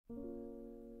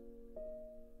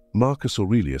Marcus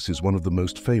Aurelius is one of the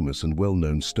most famous and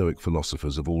well-known Stoic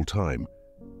philosophers of all time.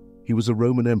 He was a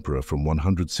Roman emperor from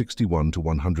 161 to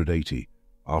 180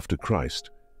 after Christ,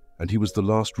 and he was the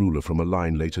last ruler from a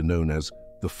line later known as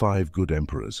the Five Good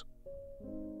Emperors.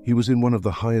 He was in one of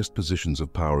the highest positions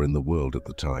of power in the world at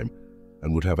the time,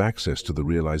 and would have access to the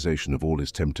realization of all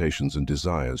his temptations and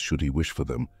desires should he wish for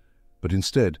them, but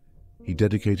instead, he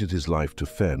dedicated his life to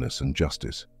fairness and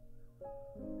justice.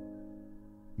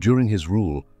 During his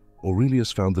rule,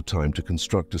 Aurelius found the time to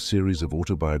construct a series of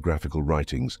autobiographical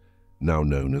writings, now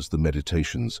known as the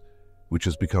Meditations, which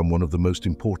has become one of the most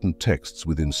important texts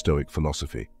within Stoic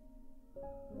philosophy.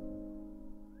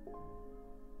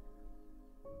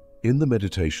 In the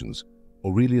Meditations,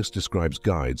 Aurelius describes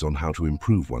guides on how to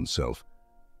improve oneself.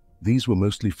 These were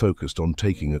mostly focused on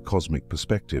taking a cosmic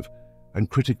perspective and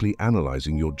critically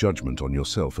analyzing your judgment on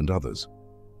yourself and others.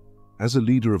 As a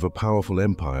leader of a powerful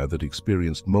empire that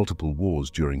experienced multiple wars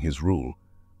during his rule,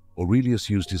 Aurelius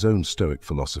used his own Stoic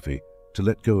philosophy to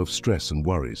let go of stress and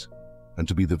worries, and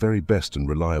to be the very best and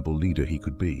reliable leader he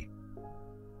could be.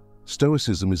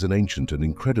 Stoicism is an ancient and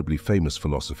incredibly famous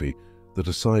philosophy that,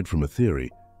 aside from a theory,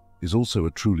 is also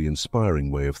a truly inspiring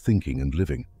way of thinking and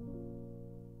living.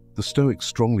 The Stoics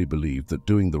strongly believed that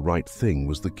doing the right thing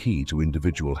was the key to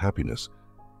individual happiness,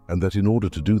 and that in order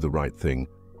to do the right thing,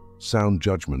 sound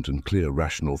judgment and clear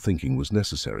rational thinking was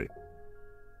necessary.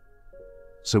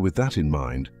 So with that in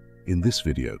mind, in this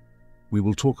video, we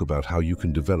will talk about how you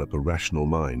can develop a rational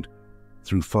mind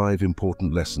through 5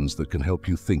 important lessons that can help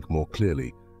you think more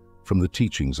clearly from the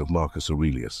teachings of Marcus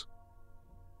Aurelius.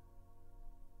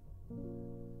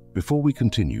 Before we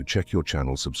continue, check your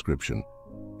channel subscription.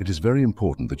 It is very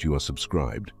important that you are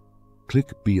subscribed.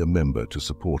 Click Be a Member to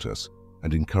support us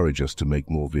and encourage us to make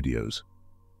more videos.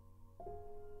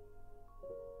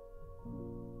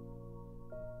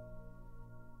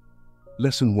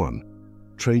 Lesson 1.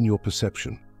 Train your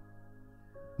perception.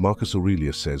 Marcus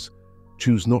Aurelius says,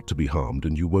 "Choose not to be harmed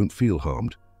and you won't feel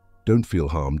harmed. Don't feel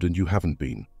harmed and you haven't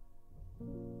been."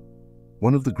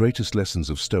 One of the greatest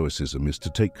lessons of Stoicism is to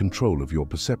take control of your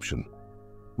perception.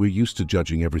 We're used to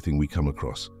judging everything we come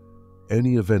across.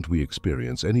 Any event we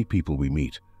experience, any people we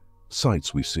meet,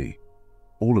 sights we see,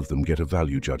 all of them get a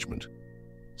value judgment.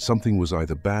 Something was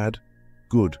either bad,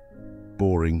 good,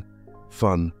 boring,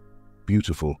 fun,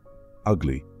 beautiful,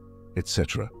 ugly,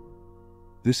 etc.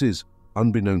 This is,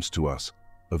 unbeknownst to us,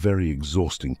 a very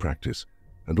exhausting practice,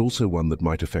 and also one that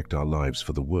might affect our lives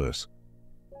for the worse.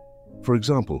 For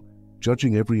example,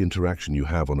 judging every interaction you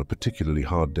have on a particularly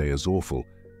hard day as awful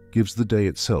gives the day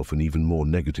itself an even more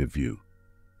negative view.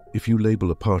 If you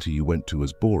label a party you went to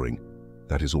as boring,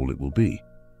 that is all it will be,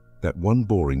 that one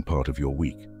boring part of your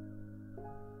week.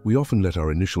 We often let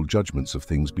our initial judgments of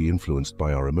things be influenced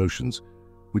by our emotions,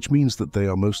 which means that they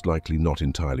are most likely not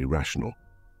entirely rational.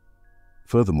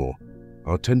 Furthermore,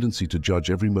 our tendency to judge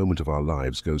every moment of our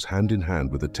lives goes hand in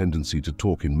hand with a tendency to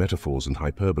talk in metaphors and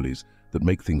hyperboles that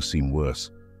make things seem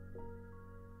worse.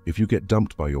 If you get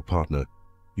dumped by your partner,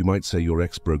 you might say your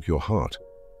ex broke your heart,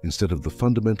 instead of the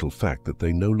fundamental fact that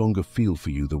they no longer feel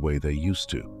for you the way they used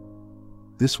to.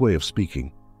 This way of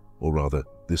speaking, or rather,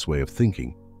 this way of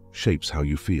thinking, shapes how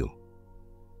you feel.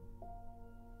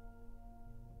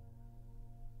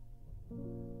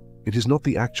 It is not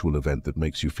the actual event that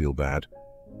makes you feel bad,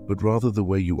 but rather the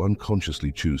way you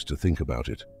unconsciously choose to think about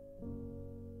it.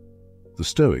 The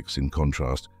Stoics, in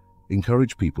contrast,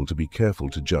 encourage people to be careful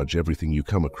to judge everything you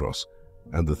come across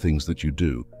and the things that you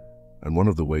do, and one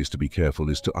of the ways to be careful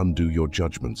is to undo your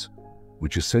judgments,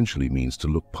 which essentially means to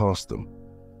look past them,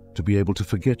 to be able to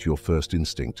forget your first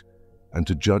instinct, and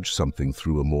to judge something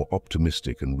through a more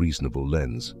optimistic and reasonable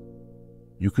lens.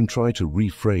 You can try to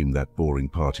reframe that boring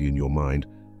party in your mind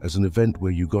as an event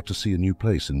where you got to see a new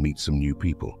place and meet some new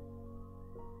people.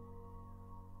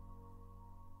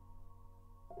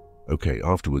 Okay,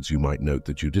 afterwards you might note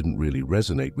that you didn't really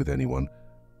resonate with anyone,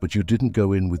 but you didn't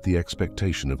go in with the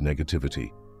expectation of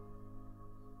negativity.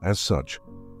 As such,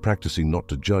 practicing not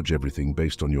to judge everything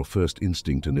based on your first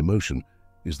instinct and emotion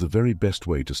is the very best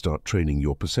way to start training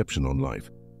your perception on life.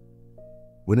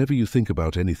 Whenever you think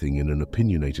about anything in an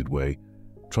opinionated way,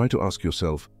 try to ask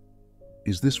yourself,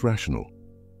 is this rational?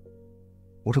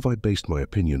 What have I based my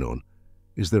opinion on?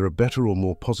 Is there a better or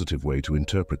more positive way to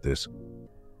interpret this?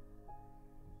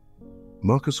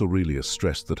 Marcus Aurelius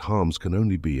stressed that harms can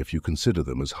only be if you consider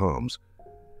them as harms.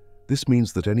 This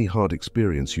means that any hard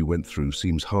experience you went through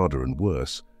seems harder and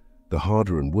worse, the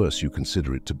harder and worse you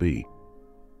consider it to be.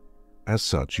 As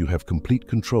such, you have complete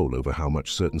control over how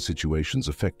much certain situations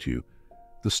affect you.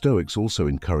 The Stoics also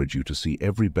encourage you to see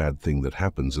every bad thing that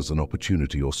happens as an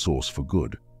opportunity or source for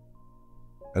good.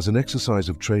 As an exercise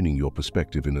of training your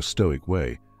perspective in a stoic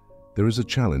way, there is a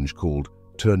challenge called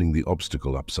turning the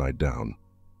obstacle upside down.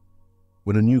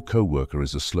 When a new co-worker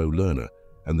is a slow learner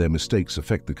and their mistakes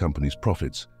affect the company's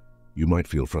profits, you might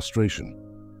feel frustration.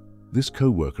 This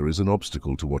co-worker is an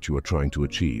obstacle to what you are trying to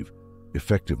achieve: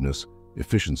 effectiveness,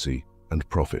 efficiency, and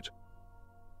profit.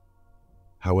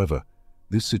 However,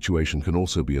 this situation can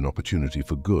also be an opportunity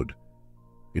for good.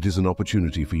 It is an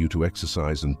opportunity for you to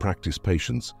exercise and practice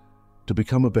patience, to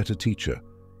become a better teacher,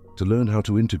 to learn how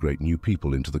to integrate new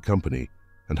people into the company,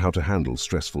 and how to handle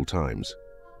stressful times.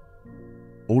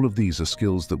 All of these are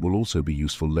skills that will also be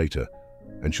useful later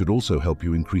and should also help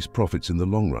you increase profits in the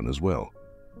long run as well.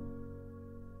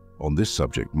 On this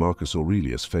subject, Marcus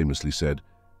Aurelius famously said,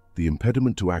 "The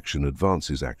impediment to action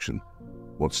advances action.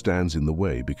 What stands in the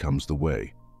way becomes the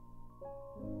way."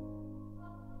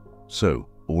 So,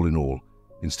 all in all,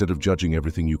 instead of judging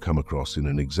everything you come across in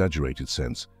an exaggerated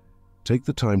sense, take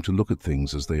the time to look at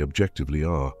things as they objectively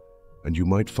are, and you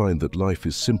might find that life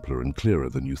is simpler and clearer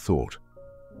than you thought.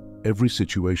 Every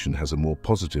situation has a more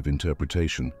positive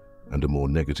interpretation and a more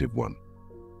negative one.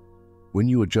 When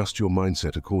you adjust your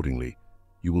mindset accordingly,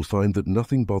 you will find that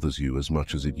nothing bothers you as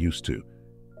much as it used to,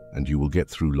 and you will get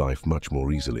through life much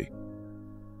more easily.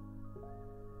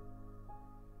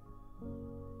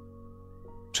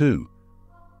 2.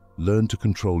 Learn to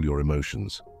control your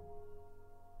emotions.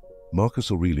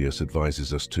 Marcus Aurelius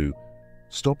advises us to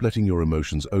stop letting your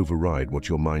emotions override what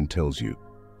your mind tells you.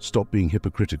 Stop being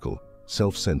hypocritical,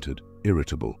 self-centered,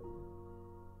 irritable.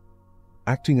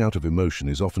 Acting out of emotion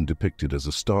is often depicted as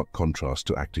a stark contrast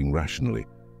to acting rationally,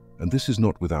 and this is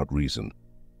not without reason.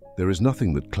 There is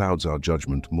nothing that clouds our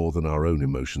judgment more than our own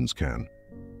emotions can.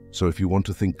 So if you want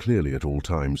to think clearly at all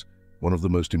times, one of the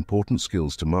most important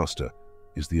skills to master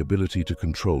is the ability to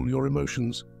control your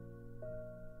emotions.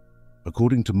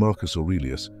 According to Marcus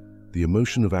Aurelius, the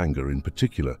emotion of anger in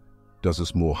particular does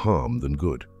us more harm than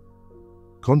good.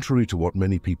 Contrary to what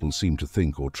many people seem to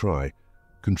think or try,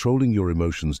 controlling your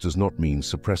emotions does not mean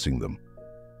suppressing them.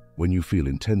 When you feel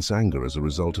intense anger as a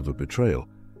result of a betrayal,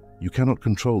 you cannot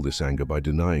control this anger by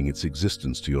denying its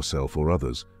existence to yourself or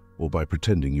others, or by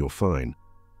pretending you're fine.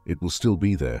 It will still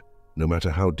be there, no matter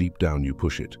how deep down you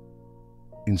push it.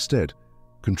 Instead,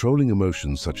 controlling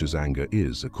emotions such as anger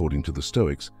is, according to the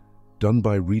Stoics, done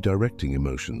by redirecting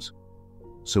emotions.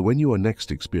 So when you are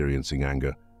next experiencing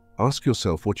anger, ask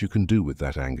yourself what you can do with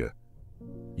that anger.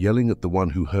 Yelling at the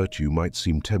one who hurt you might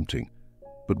seem tempting,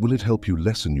 but will it help you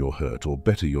lessen your hurt or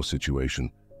better your situation?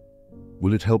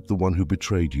 Will it help the one who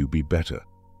betrayed you be better?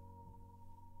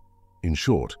 In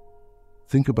short,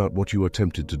 think about what you are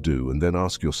tempted to do and then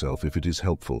ask yourself if it is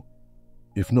helpful.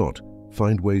 If not,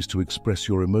 find ways to express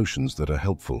your emotions that are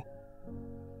helpful.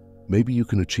 Maybe you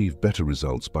can achieve better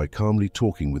results by calmly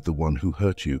talking with the one who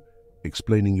hurt you,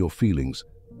 explaining your feelings,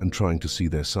 and trying to see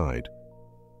their side.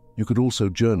 You could also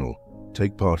journal,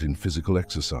 take part in physical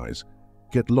exercise,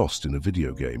 get lost in a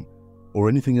video game, or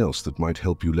anything else that might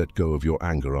help you let go of your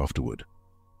anger afterward.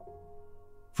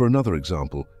 For another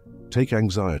example, take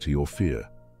anxiety or fear.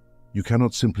 You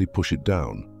cannot simply push it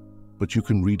down, but you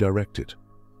can redirect it.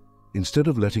 Instead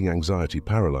of letting anxiety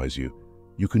paralyze you,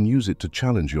 you can use it to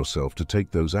challenge yourself to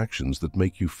take those actions that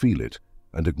make you feel it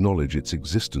and acknowledge its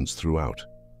existence throughout.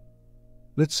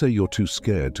 Let's say you're too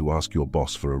scared to ask your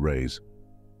boss for a raise.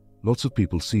 Lots of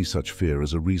people see such fear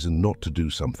as a reason not to do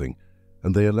something,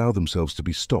 and they allow themselves to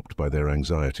be stopped by their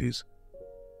anxieties.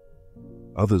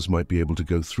 Others might be able to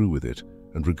go through with it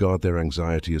and regard their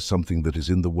anxiety as something that is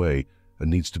in the way and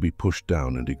needs to be pushed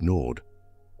down and ignored.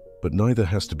 But neither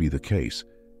has to be the case.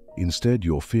 Instead,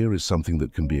 your fear is something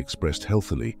that can be expressed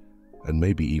healthily and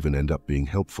maybe even end up being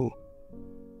helpful.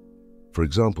 For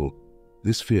example,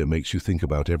 this fear makes you think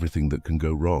about everything that can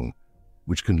go wrong,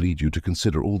 which can lead you to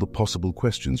consider all the possible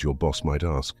questions your boss might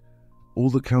ask, all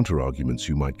the counter-arguments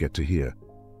you might get to hear.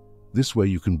 This way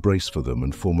you can brace for them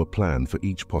and form a plan for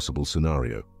each possible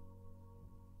scenario.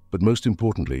 But most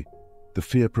importantly, the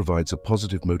fear provides a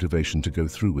positive motivation to go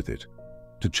through with it,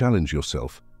 to challenge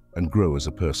yourself and grow as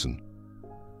a person,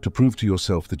 to prove to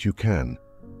yourself that you can,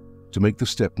 to make the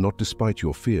step not despite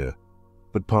your fear,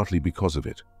 but partly because of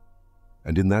it.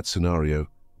 And in that scenario,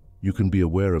 you can be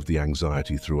aware of the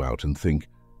anxiety throughout and think,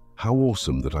 how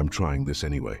awesome that I'm trying this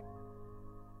anyway.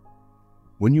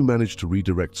 When you manage to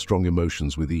redirect strong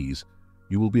emotions with ease,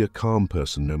 you will be a calm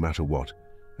person no matter what,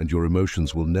 and your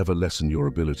emotions will never lessen your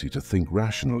ability to think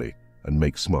rationally and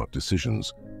make smart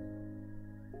decisions.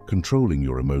 Controlling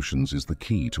your emotions is the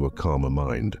key to a calmer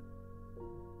mind.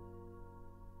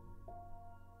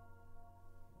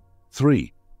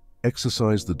 3.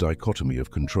 Exercise the dichotomy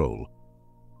of control.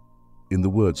 In the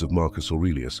words of Marcus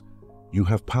Aurelius, You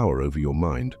have power over your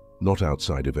mind, not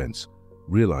outside events.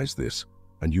 Realize this,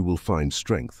 and you will find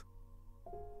strength.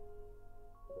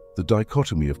 The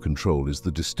dichotomy of control is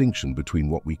the distinction between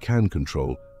what we can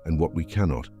control and what we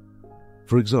cannot.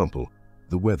 For example,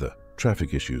 the weather,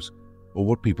 traffic issues, or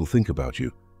what people think about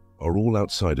you are all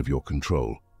outside of your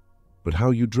control. But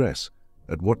how you dress,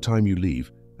 at what time you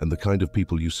leave, and the kind of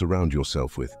people you surround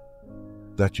yourself with,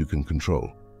 that you can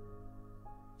control.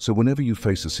 So whenever you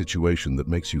face a situation that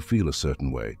makes you feel a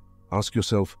certain way, ask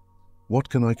yourself, what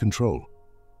can I control?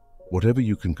 Whatever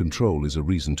you can control is a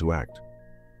reason to act.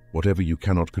 Whatever you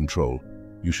cannot control,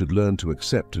 you should learn to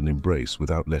accept and embrace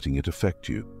without letting it affect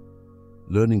you.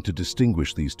 Learning to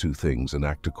distinguish these two things and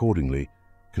act accordingly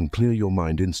can clear your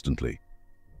mind instantly.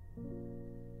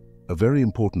 A very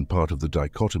important part of the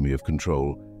dichotomy of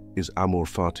control is amor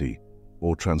fati,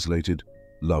 or translated,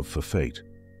 love for fate.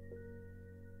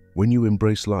 When you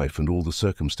embrace life and all the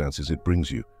circumstances it brings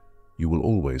you, you will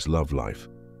always love life.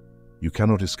 You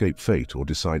cannot escape fate or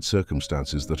decide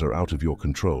circumstances that are out of your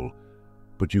control,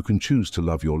 but you can choose to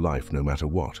love your life no matter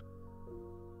what.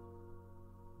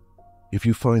 If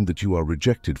you find that you are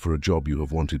rejected for a job you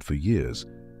have wanted for years,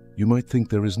 you might think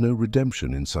there is no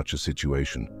redemption in such a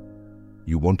situation.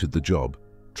 You wanted the job,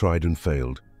 tried and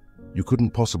failed. You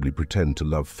couldn't possibly pretend to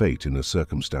love fate in a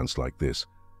circumstance like this.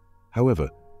 However,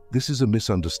 this is a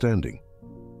misunderstanding.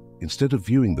 Instead of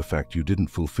viewing the fact you didn't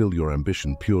fulfill your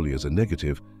ambition purely as a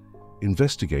negative,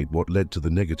 investigate what led to the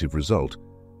negative result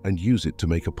and use it to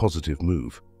make a positive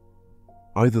move.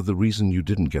 Either the reason you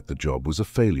didn't get the job was a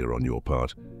failure on your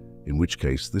part, in which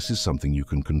case this is something you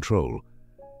can control.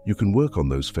 You can work on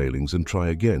those failings and try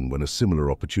again when a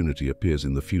similar opportunity appears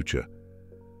in the future.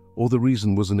 Or the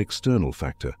reason was an external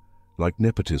factor, like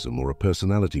nepotism or a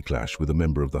personality clash with a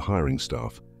member of the hiring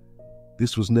staff.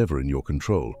 This was never in your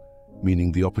control,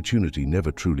 meaning the opportunity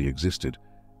never truly existed,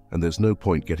 and there's no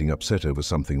point getting upset over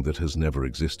something that has never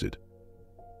existed.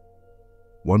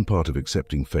 One part of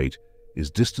accepting fate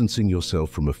is distancing yourself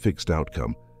from a fixed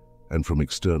outcome and from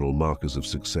external markers of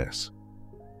success.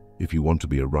 If you want to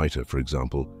be a writer, for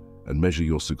example, and measure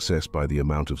your success by the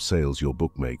amount of sales your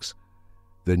book makes,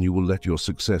 then you will let your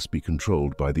success be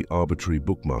controlled by the arbitrary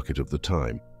book market of the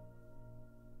time.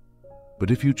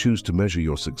 But if you choose to measure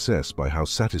your success by how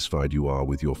satisfied you are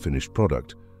with your finished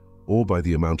product, or by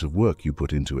the amount of work you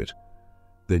put into it,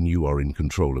 then you are in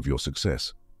control of your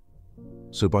success.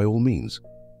 So by all means,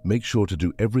 make sure to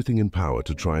do everything in power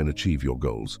to try and achieve your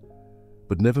goals,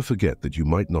 but never forget that you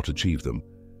might not achieve them,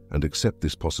 and accept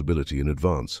this possibility in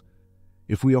advance.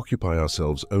 If we occupy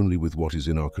ourselves only with what is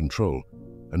in our control,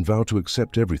 and vow to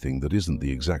accept everything that isn't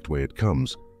the exact way it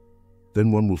comes,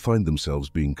 then one will find themselves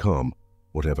being calm,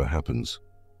 whatever happens.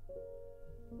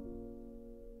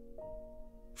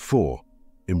 4.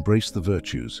 Embrace the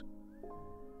virtues.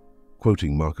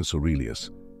 Quoting Marcus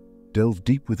Aurelius, "Delve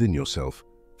deep within yourself,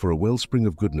 for a wellspring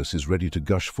of goodness is ready to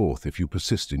gush forth if you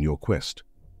persist in your quest."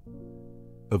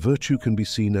 A virtue can be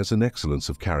seen as an excellence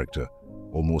of character,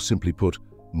 or more simply put,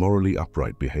 morally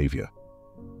upright behavior.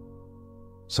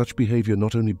 Such behavior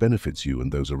not only benefits you and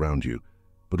those around you,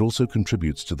 but also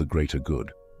contributes to the greater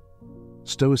good.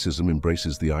 Stoicism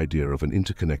embraces the idea of an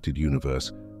interconnected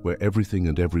universe where everything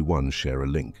and everyone share a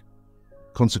link.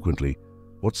 Consequently,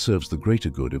 what serves the greater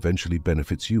good eventually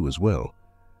benefits you as well.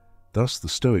 Thus, the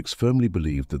Stoics firmly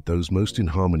believed that those most in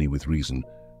harmony with reason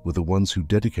were the ones who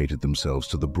dedicated themselves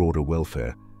to the broader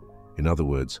welfare. In other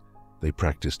words, they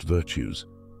practiced virtues.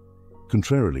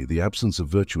 Contrarily, the absence of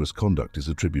virtuous conduct is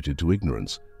attributed to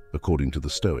ignorance, according to the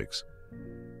Stoics.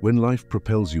 When life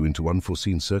propels you into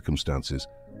unforeseen circumstances,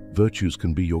 virtues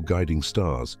can be your guiding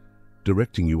stars,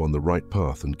 directing you on the right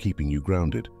path and keeping you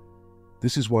grounded.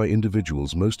 This is why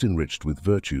individuals most enriched with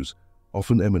virtues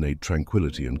often emanate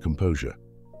tranquility and composure.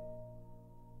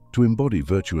 To embody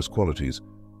virtuous qualities,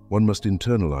 one must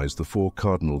internalize the 4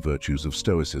 cardinal virtues of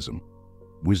Stoicism: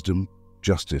 wisdom,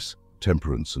 justice,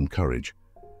 temperance, and courage.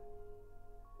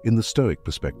 In the Stoic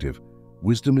perspective,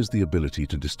 wisdom is the ability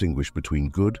to distinguish between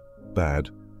good,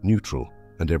 bad, neutral,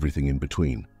 and everything in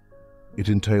between. It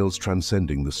entails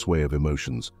transcending the sway of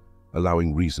emotions,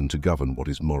 allowing reason to govern what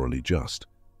is morally just.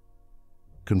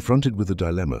 Confronted with a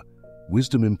dilemma,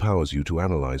 wisdom empowers you to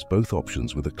analyze both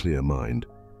options with a clear mind.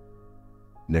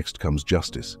 Next comes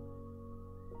justice.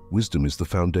 Wisdom is the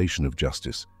foundation of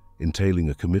justice, entailing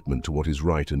a commitment to what is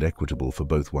right and equitable for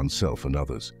both oneself and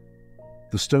others.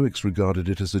 The Stoics regarded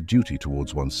it as a duty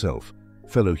towards oneself,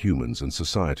 fellow humans, and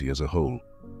society as a whole.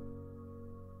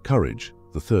 Courage,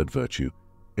 the third virtue,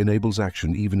 enables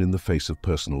action even in the face of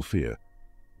personal fear.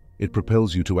 It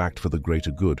propels you to act for the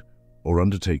greater good or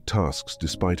undertake tasks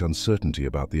despite uncertainty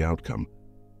about the outcome.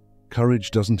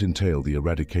 Courage doesn't entail the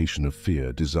eradication of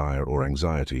fear, desire, or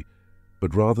anxiety,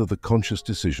 but rather the conscious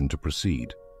decision to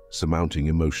proceed, surmounting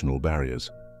emotional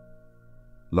barriers.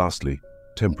 Lastly,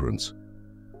 temperance.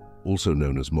 Also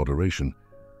known as moderation,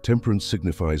 temperance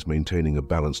signifies maintaining a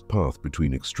balanced path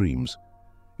between extremes.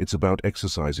 It's about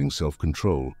exercising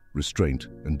self-control, restraint,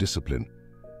 and discipline.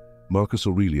 Marcus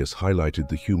Aurelius highlighted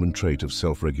the human trait of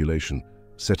self-regulation,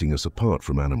 setting us apart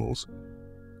from animals.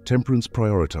 Temperance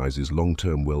prioritizes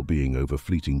long-term well-being over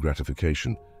fleeting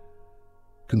gratification.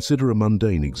 Consider a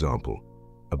mundane example: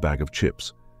 a bag of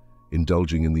chips.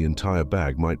 Indulging in the entire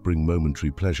bag might bring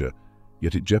momentary pleasure,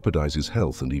 yet it jeopardizes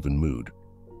health and even mood.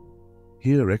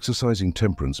 Here, exercising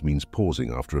temperance means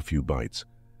pausing after a few bites.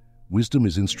 Wisdom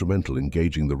is instrumental in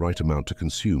gauging the right amount to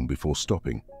consume before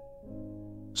stopping.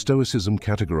 Stoicism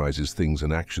categorizes things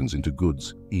and actions into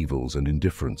goods, evils, and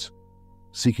indifference.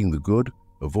 Seeking the good,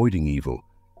 avoiding evil,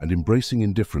 and embracing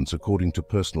indifference according to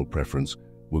personal preference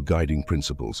were guiding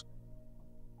principles.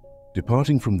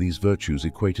 Departing from these virtues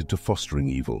equated to fostering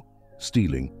evil,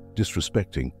 stealing,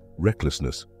 disrespecting,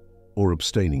 recklessness, or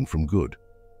abstaining from good.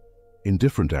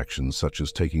 Indifferent actions such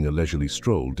as taking a leisurely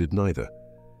stroll did neither.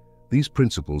 These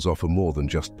principles offer more than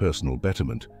just personal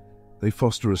betterment. They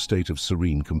foster a state of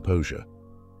serene composure.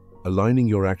 Aligning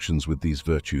your actions with these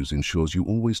virtues ensures you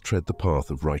always tread the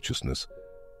path of righteousness,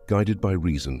 guided by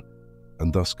reason,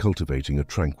 and thus cultivating a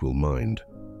tranquil mind.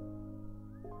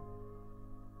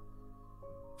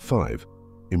 5.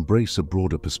 Embrace a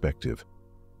broader perspective.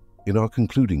 In our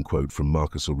concluding quote from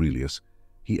Marcus Aurelius,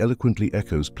 he eloquently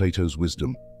echoes Plato's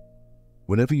wisdom.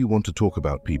 Whenever you want to talk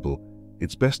about people,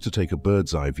 it's best to take a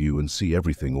bird's-eye view and see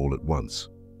everything all at once.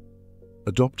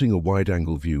 Adopting a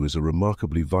wide-angle view is a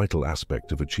remarkably vital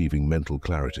aspect of achieving mental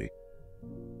clarity.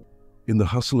 In the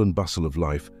hustle and bustle of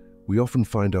life, we often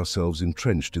find ourselves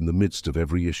entrenched in the midst of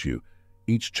every issue,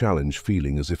 each challenge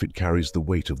feeling as if it carries the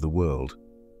weight of the world.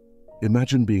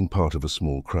 Imagine being part of a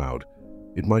small crowd.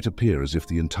 It might appear as if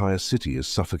the entire city is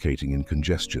suffocating in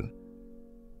congestion.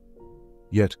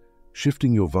 Yet,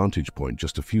 shifting your vantage point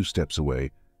just a few steps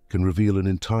away can reveal an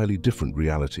entirely different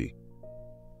reality.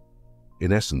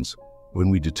 In essence, when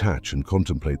we detach and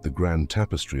contemplate the grand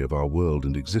tapestry of our world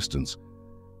and existence,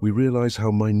 we realize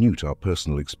how minute our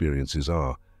personal experiences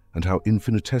are and how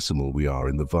infinitesimal we are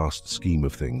in the vast scheme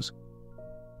of things.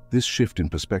 This shift in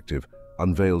perspective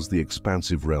unveils the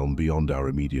expansive realm beyond our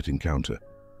immediate encounter.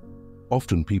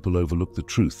 Often people overlook the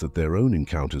truth that their own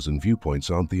encounters and viewpoints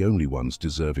aren't the only ones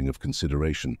deserving of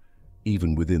consideration,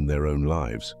 even within their own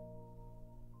lives.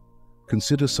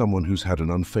 Consider someone who's had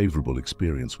an unfavorable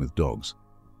experience with dogs.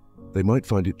 They might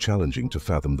find it challenging to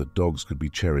fathom that dogs could be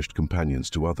cherished companions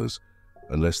to others,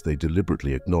 unless they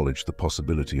deliberately acknowledge the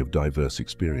possibility of diverse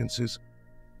experiences.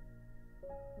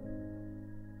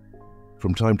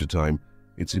 From time to time,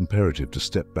 it's imperative to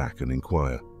step back and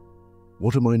inquire,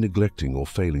 what am I neglecting or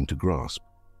failing to grasp?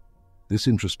 This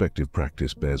introspective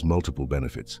practice bears multiple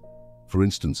benefits. For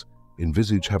instance,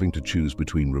 envisage having to choose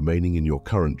between remaining in your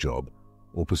current job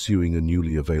or pursuing a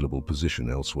newly available position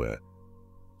elsewhere.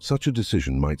 Such a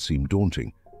decision might seem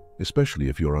daunting, especially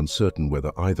if you're uncertain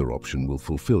whether either option will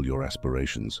fulfill your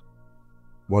aspirations.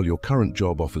 While your current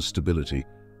job offers stability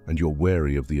and you're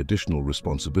wary of the additional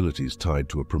responsibilities tied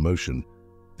to a promotion,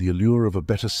 the allure of a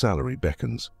better salary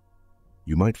beckons.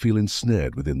 You might feel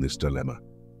ensnared within this dilemma.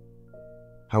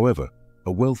 However,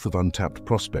 a wealth of untapped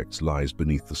prospects lies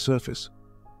beneath the surface.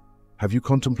 Have you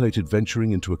contemplated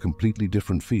venturing into a completely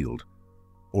different field,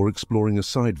 or exploring a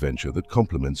side venture that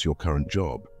complements your current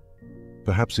job?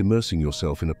 Perhaps immersing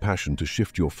yourself in a passion to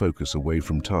shift your focus away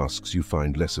from tasks you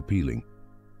find less appealing.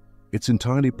 It's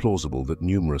entirely plausible that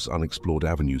numerous unexplored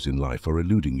avenues in life are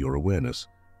eluding your awareness.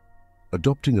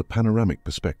 Adopting a panoramic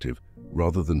perspective,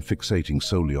 rather than fixating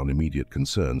solely on immediate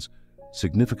concerns,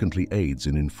 significantly aids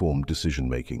in informed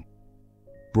decision-making.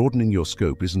 Broadening your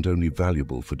scope isn't only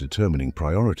valuable for determining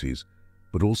priorities,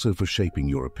 but also for shaping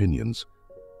your opinions.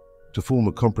 To form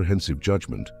a comprehensive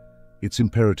judgment, it's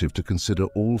imperative to consider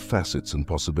all facets and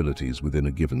possibilities within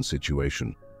a given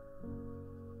situation.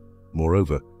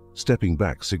 Moreover, stepping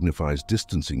back signifies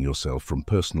distancing yourself from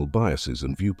personal biases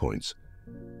and viewpoints.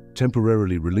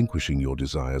 Temporarily relinquishing your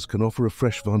desires can offer a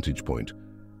fresh vantage point,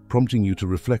 prompting you to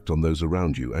reflect on those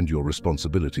around you and your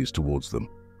responsibilities towards them.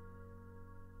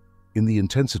 In the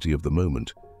intensity of the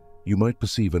moment, you might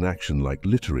perceive an action like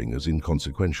littering as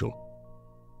inconsequential.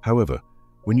 However,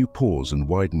 when you pause and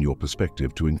widen your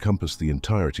perspective to encompass the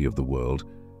entirety of the world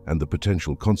and the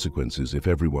potential consequences if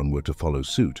everyone were to follow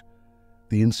suit,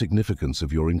 the insignificance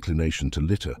of your inclination to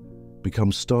litter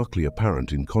becomes starkly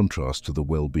apparent in contrast to the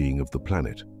well-being of the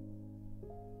planet.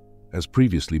 As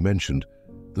previously mentioned,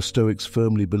 The Stoics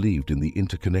firmly believed in the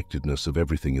interconnectedness of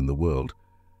everything in the world,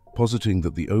 positing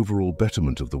that the overall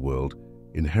betterment of the world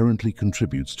inherently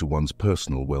contributes to one's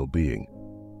personal well-being.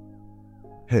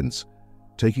 Hence,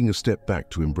 taking a step back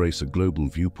to embrace a global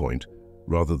viewpoint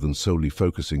rather than solely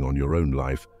focusing on your own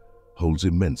life holds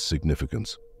immense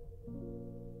significance.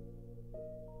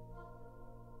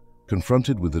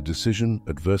 Confronted with a decision,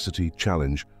 adversity,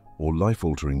 challenge, or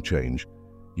life-altering change,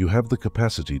 you have the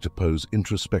capacity to pose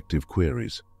introspective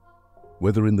queries.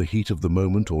 Whether in the heat of the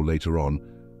moment or later on,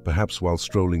 perhaps while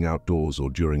strolling outdoors or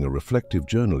during a reflective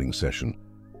journaling session,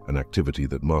 an activity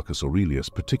that Marcus Aurelius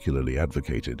particularly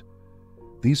advocated,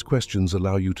 these questions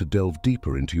allow you to delve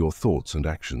deeper into your thoughts and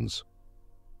actions.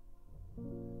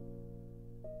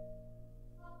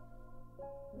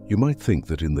 You might think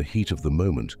that in the heat of the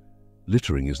moment,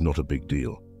 littering is not a big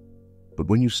deal. But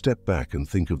when you step back and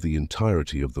think of the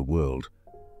entirety of the world,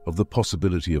 of the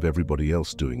possibility of everybody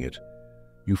else doing it,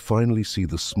 you finally see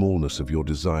the smallness of your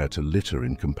desire to litter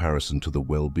in comparison to the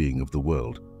well-being of the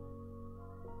world.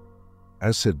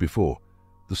 As said before,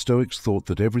 the Stoics thought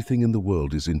that everything in the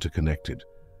world is interconnected,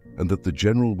 and that the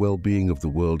general well-being of the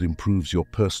world improves your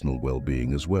personal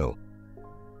well-being as well.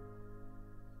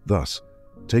 Thus,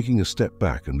 taking a step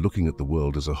back and looking at the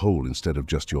world as a whole instead of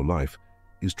just your life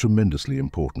is tremendously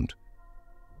important.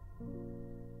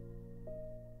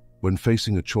 When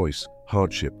facing a choice,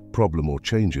 hardship, problem, or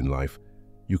change in life,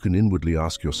 you can inwardly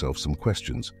ask yourself some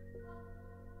questions.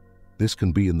 This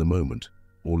can be in the moment,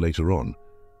 or later on,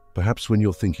 perhaps when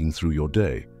you're thinking through your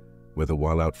day, whether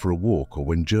while out for a walk or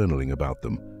when journaling about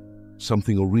them,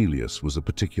 something Aurelius was a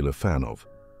particular fan of.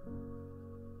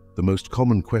 The most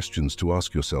common questions to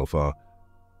ask yourself are,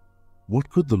 what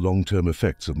could the long-term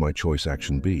effects of my choice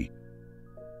action be?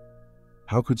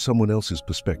 How could someone else's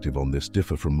perspective on this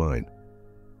differ from mine?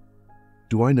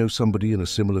 Do I know somebody in a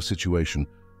similar situation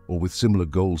or with similar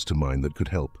goals to mine that could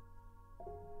help?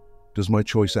 Does my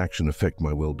choice action affect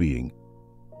my well-being?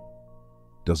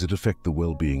 Does it affect the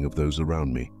well-being of those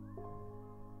around me?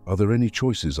 Are there any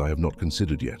choices I have not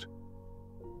considered yet?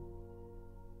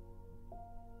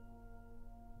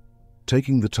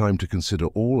 Taking the time to consider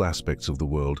all aspects of the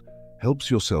world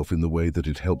helps yourself in the way that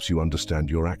it helps you understand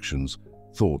your actions,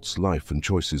 thoughts, life, and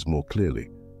choices more clearly.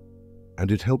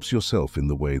 And it helps yourself in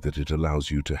the way that it allows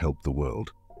you to help the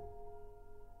world.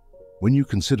 When you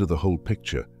consider the whole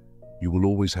picture, you will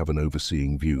always have an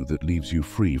overseeing view that leaves you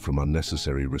free from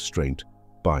unnecessary restraint,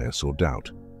 bias, or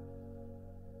doubt.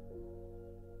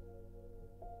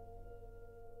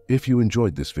 If you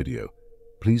enjoyed this video,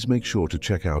 please make sure to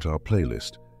check out our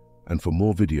playlist, and for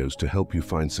more videos to help you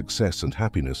find success and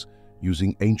happiness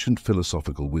using ancient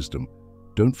philosophical wisdom,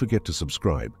 don't forget to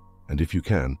subscribe, and if you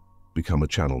can, become a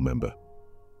channel member.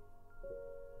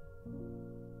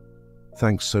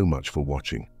 Thanks so much for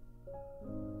watching.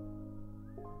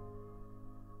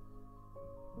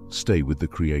 Stay with the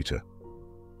Creator.